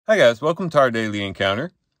Hi guys, welcome to our daily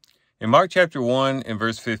encounter. In Mark chapter 1 and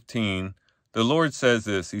verse 15, the Lord says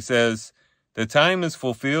this. He says, "The time is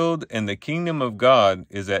fulfilled and the kingdom of God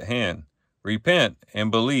is at hand. Repent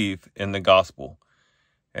and believe in the gospel."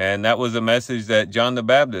 And that was a message that John the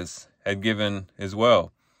Baptist had given as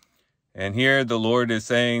well. And here the Lord is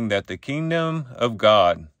saying that the kingdom of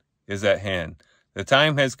God is at hand. The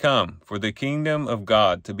time has come for the kingdom of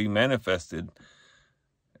God to be manifested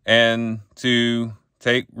and to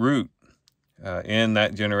take root in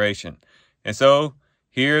that generation. And so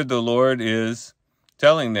here the Lord is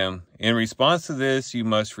telling them, in response to this, you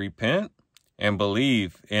must repent and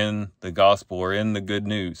believe in the gospel or in the good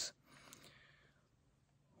news.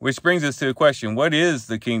 Which brings us to the question, what is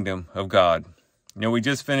the kingdom of God? We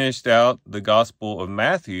just finished out the Gospel of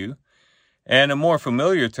Matthew, and a more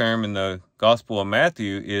familiar term in the Gospel of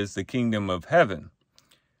Matthew is the kingdom of heaven.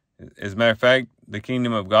 As a matter of fact, the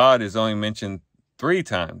kingdom of God is only mentioned 3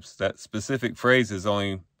 times. That specific phrase is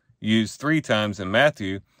only used 3 times in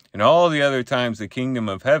Matthew, and all the other times the kingdom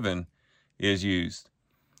of heaven is used.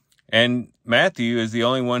 And Matthew is the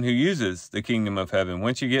only one who uses the kingdom of heaven.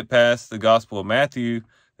 Once you get past the Gospel of Matthew,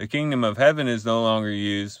 the kingdom of heaven is no longer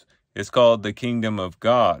used. It's called the kingdom of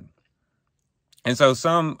God. And so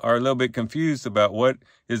some are a little bit confused about what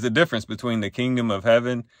is the difference between the kingdom of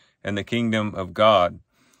heaven and the kingdom of God.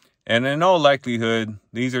 And in all likelihood,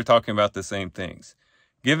 these are talking about the same things.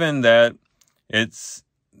 Given that it's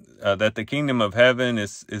that the kingdom of heaven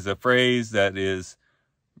is a phrase that is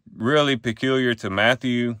really peculiar to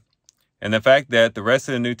Matthew, and the fact that the rest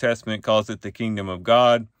of the New Testament calls it the kingdom of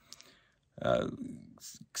God,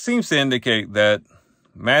 seems to indicate that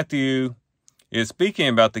Matthew is speaking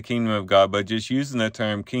about the kingdom of God, but just using the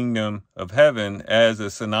term kingdom of heaven as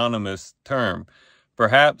a synonymous term,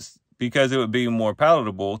 perhaps because it would be more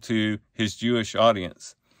palatable to his Jewish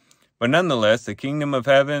audience. But nonetheless, the kingdom of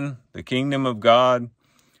heaven, the kingdom of God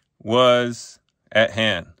was at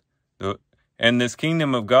hand. And this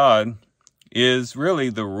kingdom of God is really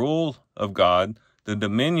the rule of God, the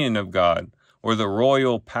dominion of God, or the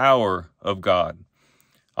royal power of God.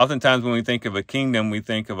 Oftentimes when we think of a kingdom, we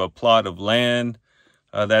think of a plot of land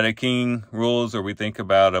that a king rules, or we think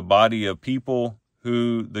about a body of people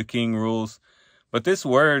who the king rules. But this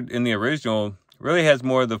word in the original really has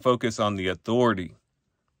more of the focus on the authority.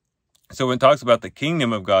 So when it talks about the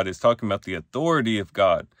kingdom of God, it's talking about the authority of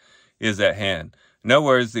God is at hand. In other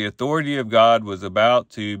words, the authority of God was about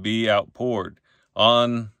to be outpoured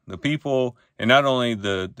on the people, and not only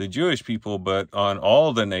the Jewish people, but on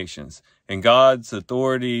all the nations. And God's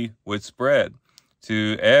authority would spread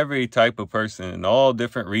to every type of person in all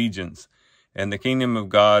different regions. And the kingdom of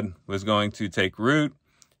God was going to take root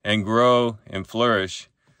and grow and flourish,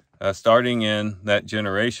 starting in that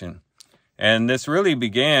generation. And this really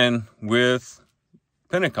began with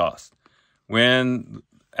Pentecost, when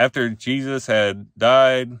after Jesus had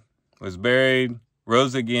died, was buried,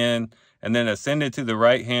 rose again, and then ascended to the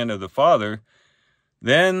right hand of the Father,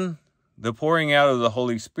 then the pouring out of the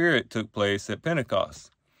Holy Spirit took place at Pentecost.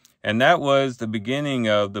 And that was the beginning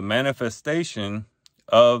of the manifestation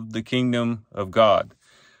of the kingdom of God.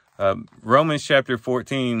 Romans chapter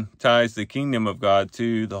 14 ties the kingdom of God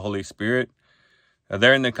to the Holy Spirit.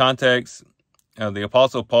 There in the context, the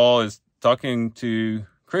Apostle Paul is talking to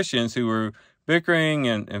Christians who were bickering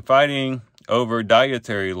and fighting over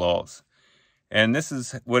dietary laws. And this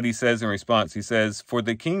is what he says in response. He says, "For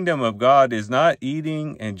the kingdom of God is not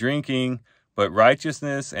eating and drinking, but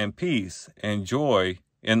righteousness and peace and joy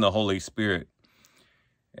in the Holy Spirit."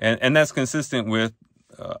 And that's consistent with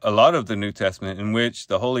a lot of the New Testament, in which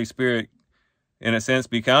the Holy Spirit, in a sense,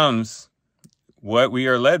 becomes what we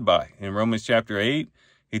are led by. In Romans chapter 8,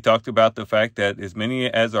 he talked about the fact that as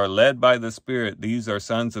many as are led by the Spirit, these are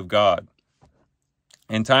sons of God.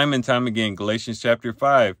 And time again, Galatians chapter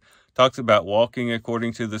 5 talks about walking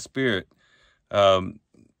according to the Spirit.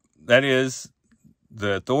 That is,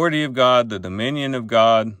 the authority of God, the dominion of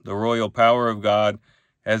God, the royal power of God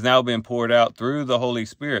has now been poured out through the Holy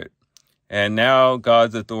Spirit. And now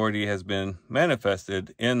God's authority has been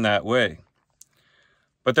manifested in that way.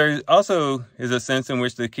 But there also is a sense in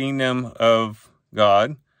which the kingdom of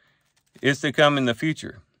God is to come in the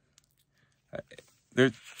future.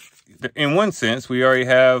 In one sense, we already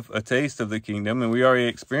have a taste of the kingdom, and we already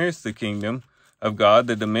experienced the kingdom of God,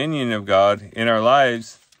 the dominion of God in our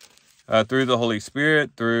lives through the Holy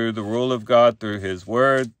Spirit, through the rule of God, through his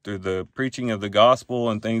word, through the preaching of the gospel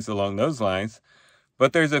and things along those lines.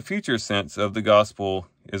 But there's a future sense of the gospel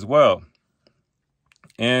as well.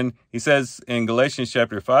 And he says in Galatians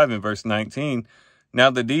chapter 5 and verse 19, Now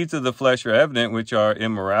the deeds of the flesh are evident, which are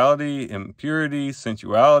immorality, impurity,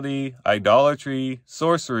 sensuality, idolatry,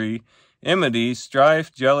 sorcery, enmity,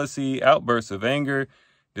 strife, jealousy, outbursts of anger,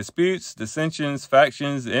 disputes, dissensions,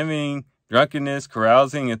 factions, envying, drunkenness,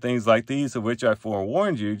 carousing, and things like these, of which I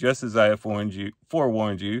forewarned you, just as I have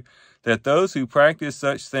forewarned you, that those who practice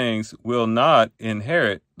such things will not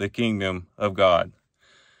inherit the kingdom of God.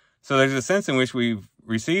 So there's a sense in which we've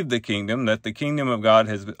received the kingdom, that the kingdom of God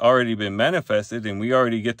has already been manifested, and we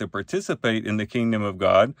already get to participate in the kingdom of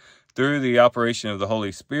God through the operation of the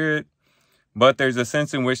Holy Spirit. But there's a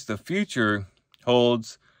sense in which the future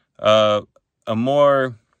holds a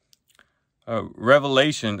more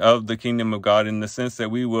revelation of the kingdom of God, in the sense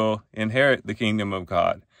that we will inherit the kingdom of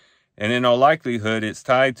God. And in all likelihood, it's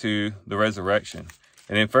tied to the resurrection.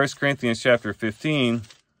 And in 1 Corinthians chapter 15,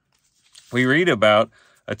 we read about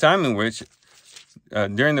a time in which,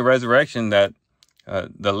 during the resurrection, that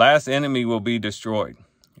the last enemy will be destroyed.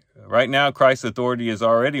 Right now, Christ's authority is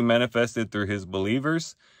already manifested through his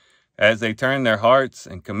believers. As they turn their hearts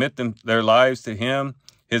and commit their lives to him,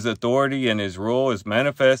 his authority and his rule is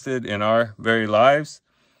manifested in our very lives.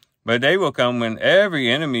 But a day will come when every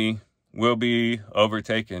enemy will be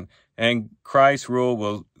overtaken, and Christ's rule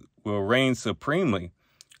will reign supremely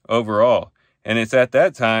over all. And it's at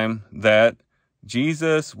that time that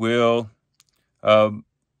Jesus will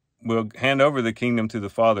hand over the kingdom to the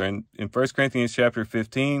Father. And in 1 Corinthians chapter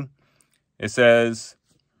 15, it says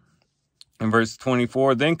in verse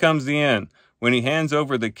 24, then comes the end, when he hands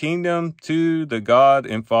over the kingdom to the God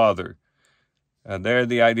and Father. There,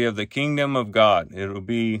 the idea of the kingdom of God. It will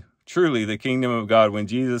be truly the kingdom of God when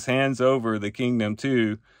Jesus hands over the kingdom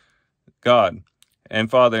to God and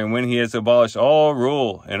Father, and when he has abolished all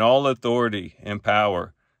rule and all authority and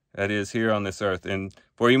power that is here on this earth. And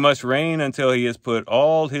for he must reign until he has put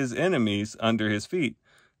all his enemies under his feet.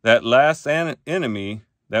 That last enemy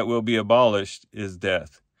that will be abolished is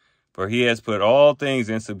death. For he has put all things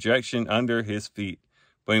in subjection under his feet.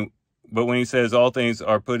 But when he says all things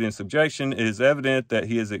are put in subjection, it is evident that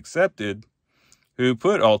he is accepted who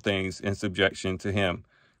put all things in subjection to him.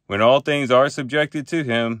 When all things are subjected to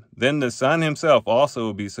him, then the Son himself also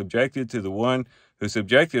will be subjected to the one who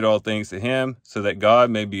subjected all things to him, so that God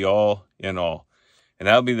may be all in all. And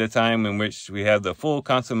that'll be the time in which we have the full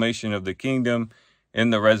consummation of the kingdom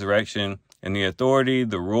in the resurrection, and the authority,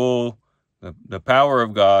 the rule, the power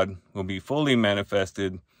of God will be fully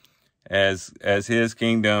manifested as his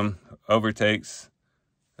kingdom overtakes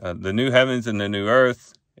the new heavens and the new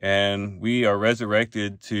earth, and we are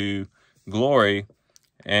resurrected to glory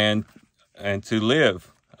and to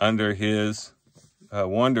live under his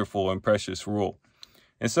wonderful and precious rule.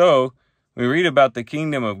 And so we read about the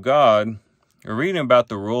kingdom of God, we're reading about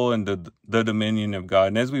the rule and the dominion of God.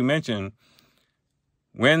 And as we mentioned,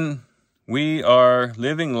 when we are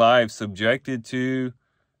living lives subjected to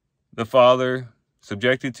the Father,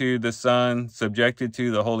 subjected to the Son, subjected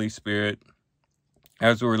to the Holy Spirit,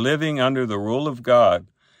 as we're living under the rule of God,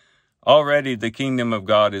 already the kingdom of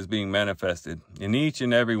God is being manifested in each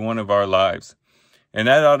and every one of our lives. And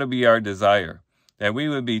that ought to be our desire, that we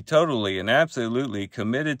would be totally and absolutely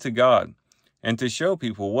committed to God, and to show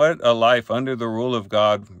people what a life under the rule of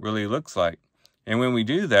God really looks like. And when we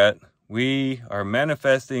do that, we are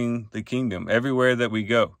manifesting the kingdom everywhere that we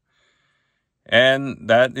go. And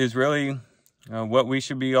that is really what we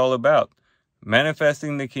should be all about,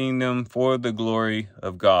 manifesting the kingdom for the glory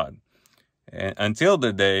of God. And until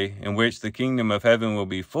the day in which the kingdom of heaven will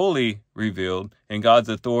be fully revealed and God's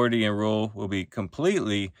authority and rule will be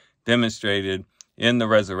completely demonstrated in the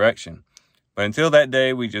resurrection. But until that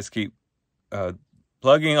day, we just keep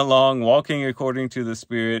plugging along, walking according to the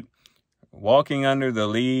Spirit, walking under the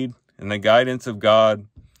lead and the guidance of God,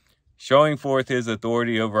 showing forth his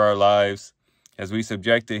authority over our lives as we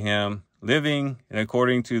subject to him, living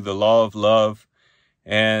according to the law of love,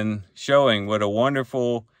 and showing what a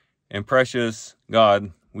wonderful and precious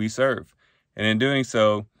God we serve. And in doing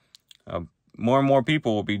so, more and more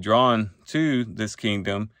people will be drawn to this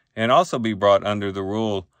kingdom and also be brought under the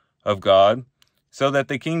rule of God, so that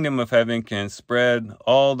the kingdom of heaven can spread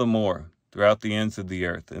all the more throughout the ends of the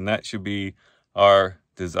earth. And that should be our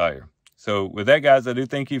desire. So with that, guys, I do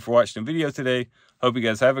thank you for watching the video today. Hope you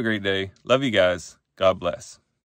guys have a great day. Love you guys. God bless.